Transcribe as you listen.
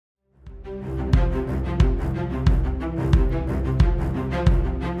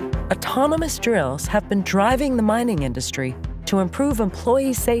Autonomous drills have been driving the mining industry to improve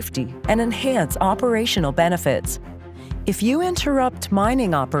employee safety and enhance operational benefits. If you interrupt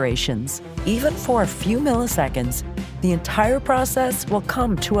mining operations, even for a few milliseconds, the entire process will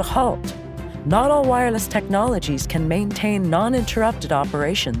come to a halt. Not all wireless technologies can maintain non-interrupted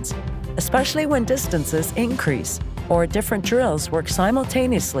operations, especially when distances increase or different drills work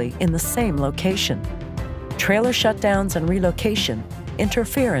simultaneously in the same location. Trailer shutdowns and relocation,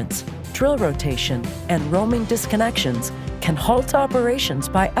 interference, drill rotation, and roaming disconnections can halt operations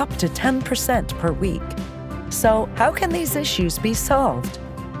by up to 10% per week. So, how can these issues be solved?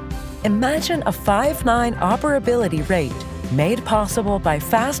 Imagine a 5.9 operability rate made possible by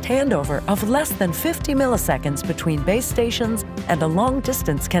fast handover of less than 50 milliseconds between base stations and a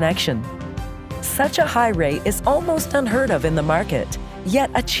long-distance connection. Such a high rate is almost unheard of in the market,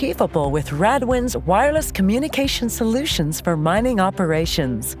 yet achievable with RADWIN's wireless communication solutions for mining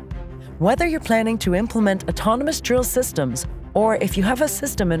operations. Whether you're planning to implement autonomous drill systems or if you have a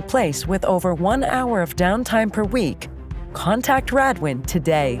system in place with over 1 hour of downtime per week, contact RADWIN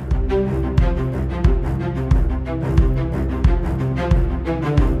today.